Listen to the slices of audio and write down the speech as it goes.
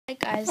Hey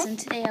guys, and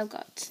today I've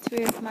got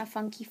 3 of my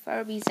Funky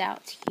Furbies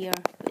out here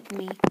with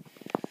me.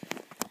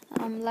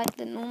 Like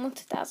the normal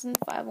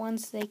 2005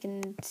 ones, they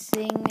can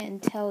sing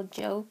and tell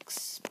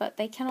jokes, but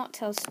they cannot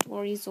tell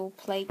stories or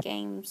play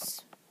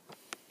games.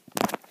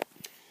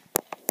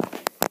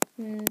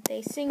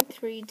 They sing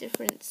 3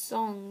 different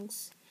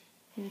songs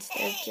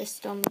instead of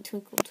just on the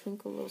Twinkle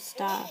Twinkle Little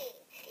Star.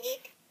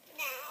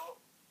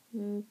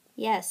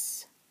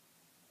 Yes.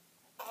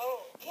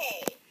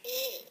 Okay.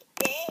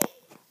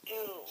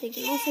 They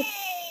can also...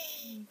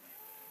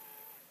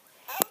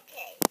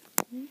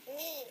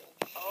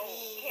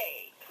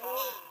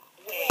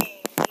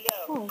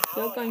 Oh,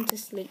 you're going to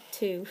sleep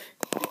too.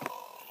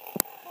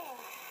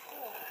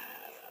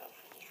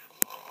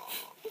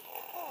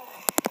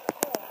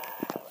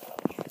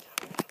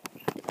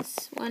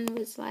 This one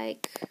was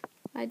like...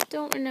 I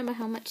don't remember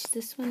how much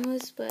this one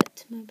was,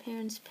 but my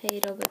parents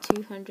paid over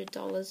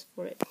 $200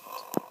 for it.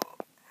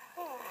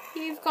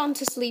 You've gone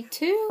to sleep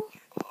too?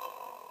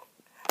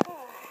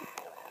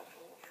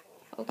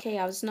 Okay,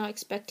 I was not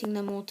expecting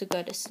them all to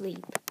go to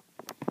sleep.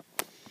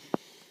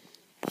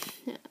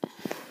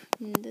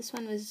 This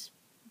one was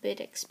a bit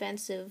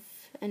expensive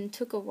and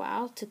took a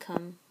while to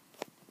come.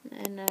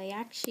 And I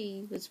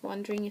actually was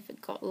wondering if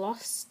it got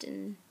lost,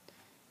 and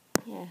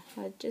yeah,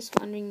 I was just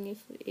wondering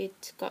if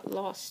it got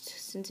lost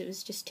since it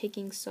was just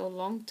taking so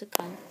long to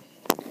come.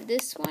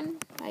 This one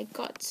I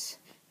got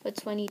for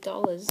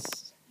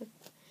 $20.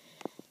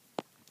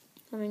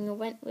 I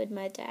went with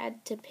my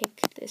dad to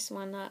pick this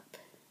one up,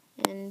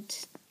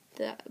 and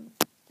the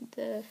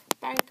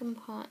bag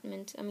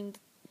compartment,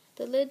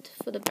 the lid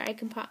for the bag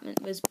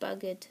compartment was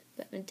buggered,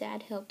 but my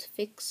dad helped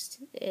fix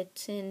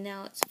it, and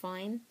now it's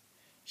fine.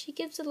 She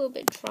gives a little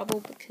bit of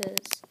trouble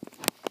because,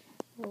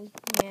 well,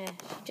 yeah,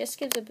 she just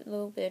gives a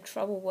little bit of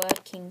trouble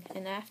working,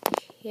 and I have to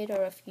hit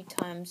her a few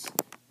times.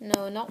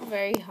 No, not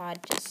very hard,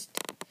 just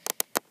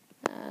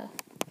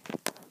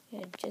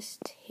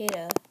hit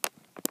her.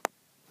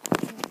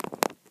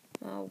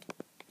 Oh,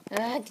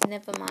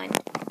 never mind.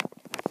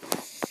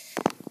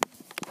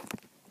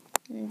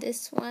 And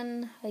this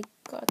one I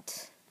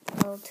got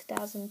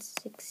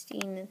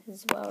 2016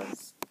 as well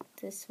as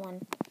this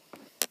one.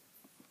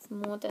 It's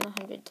more than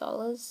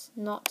 $100,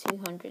 not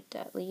 $200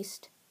 at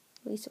least.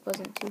 At least it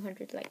wasn't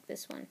 $200 like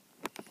this one.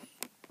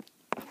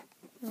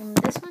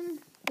 This one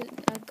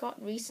I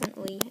got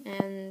recently,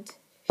 and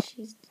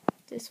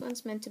this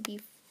one's meant to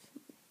be,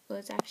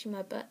 was actually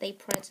my birthday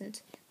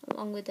present,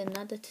 along with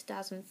another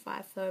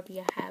 2005 Furby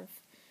I have.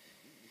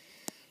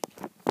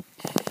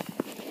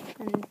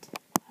 And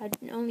I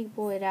only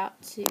brought it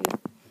out to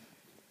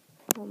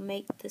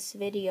make this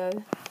video.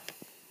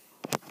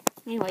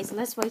 Anyways,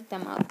 let's wake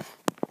them up.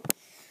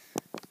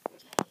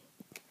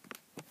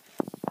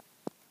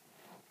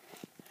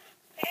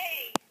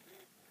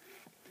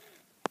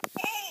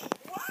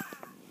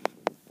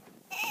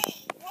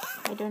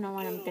 I don't know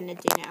what I'm gonna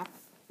do now.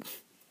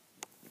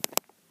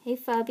 Hey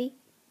Furby.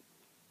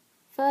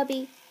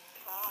 Furby.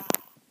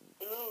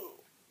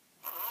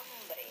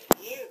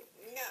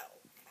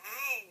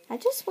 I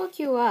just woke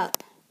you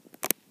up.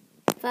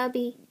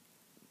 Furby.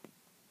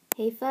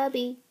 Hey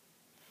Furby.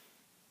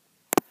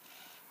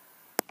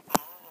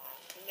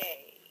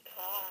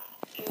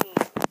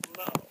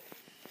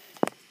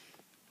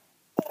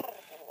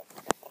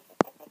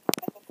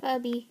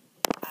 Furby.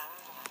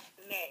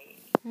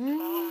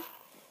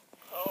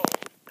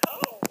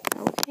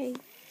 Okay.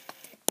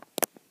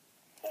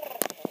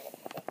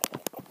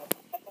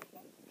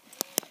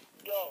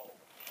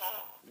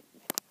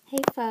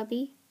 Hey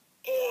Furby.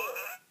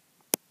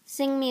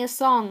 Sing me a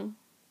song.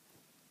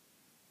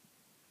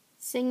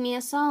 Sing me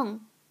a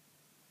song.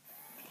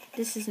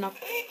 This is not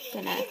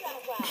gonna...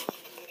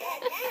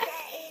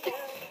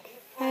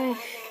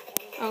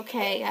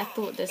 Okay, I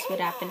thought this would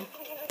happen.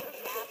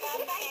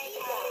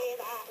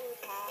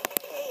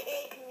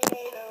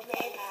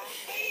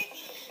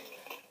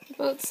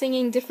 Both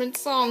singing different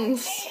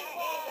songs.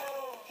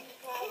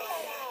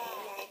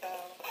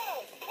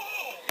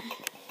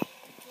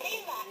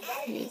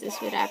 Knew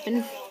this would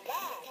happen.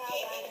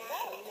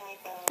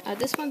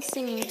 This one's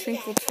singing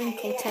Twinkle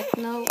Twinkle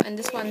Techno, and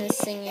this one is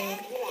singing,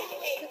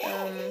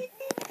 I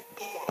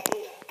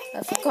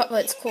forgot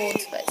what it's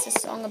called, but it's a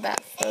song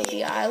about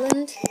Furby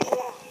Island.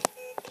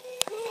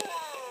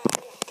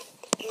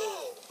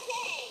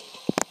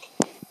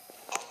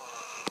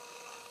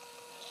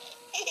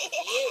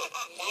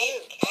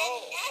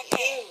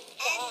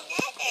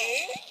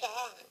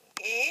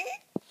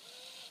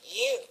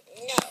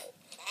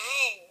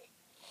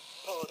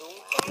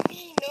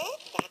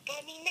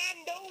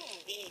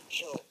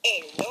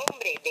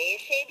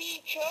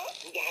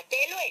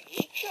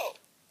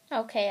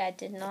 Okay, I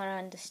did not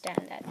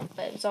understand that,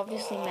 but it was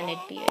obviously meant to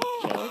be a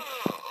joke.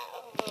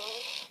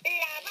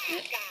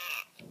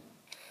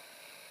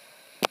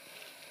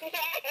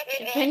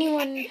 If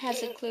anyone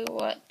has a clue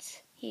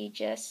what he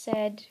just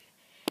said,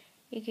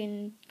 you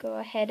can go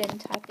ahead and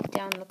type it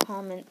down in the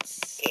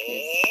comments.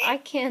 I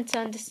can't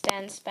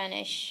understand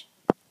Spanish.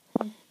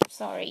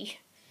 Sorry.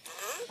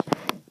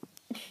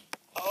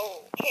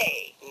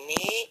 Okay,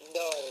 ni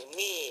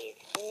dormir,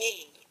 ni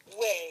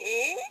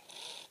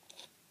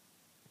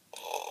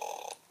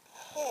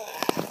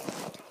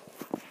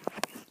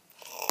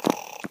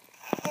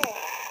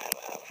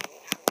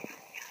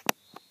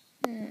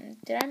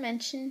did I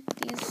mention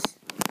these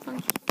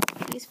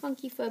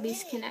Funky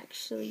Furbies can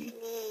actually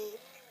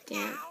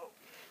dance?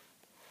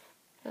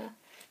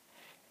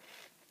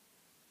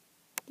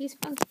 These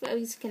Funky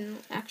Furbies can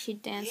actually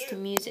dance to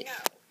music.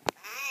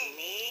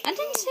 I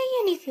didn't say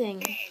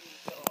anything.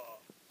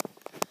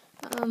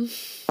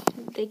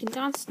 They can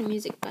dance to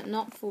music, but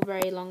not for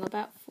very long.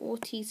 About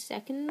 40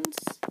 seconds.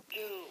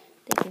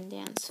 They can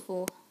dance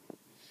for.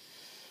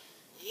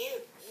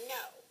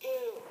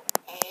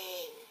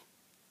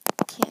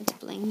 Can't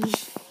blame you.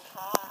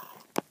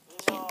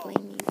 Can't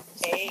blame you.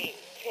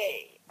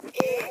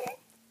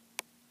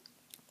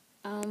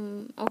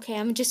 Okay,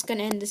 I'm just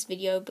gonna end this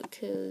video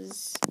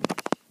because,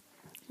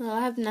 well,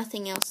 I have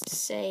nothing else to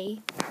say.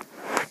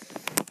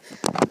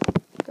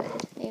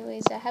 But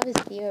anyways, I have a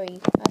theory.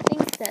 I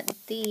think that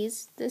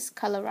this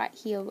color right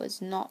here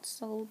was not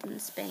sold in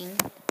Spain.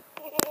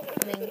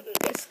 I mean,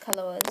 this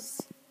color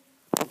was,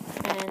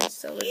 and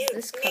so was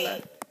this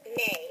color.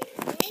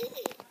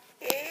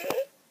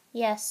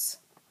 Yes.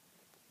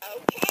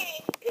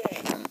 Okay,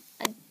 good.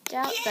 I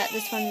doubt that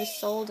this one was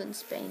sold in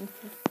Spain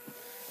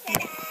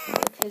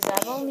because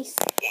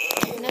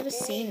I've never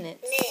seen it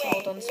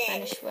sold on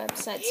Spanish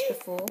websites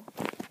before.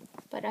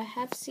 But I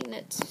have seen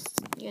it,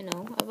 you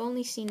know, I've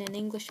only seen an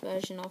English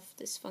version of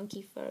this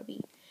Funky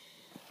Furby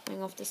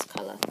going off this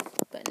color,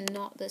 but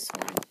not this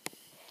one.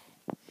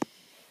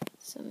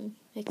 So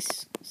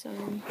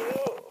I'm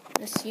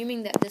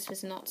assuming that this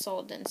was not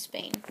sold in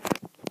Spain.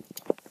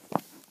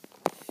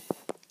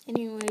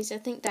 Anyways, I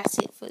think that's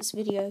it for this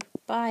video.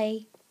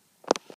 Bye.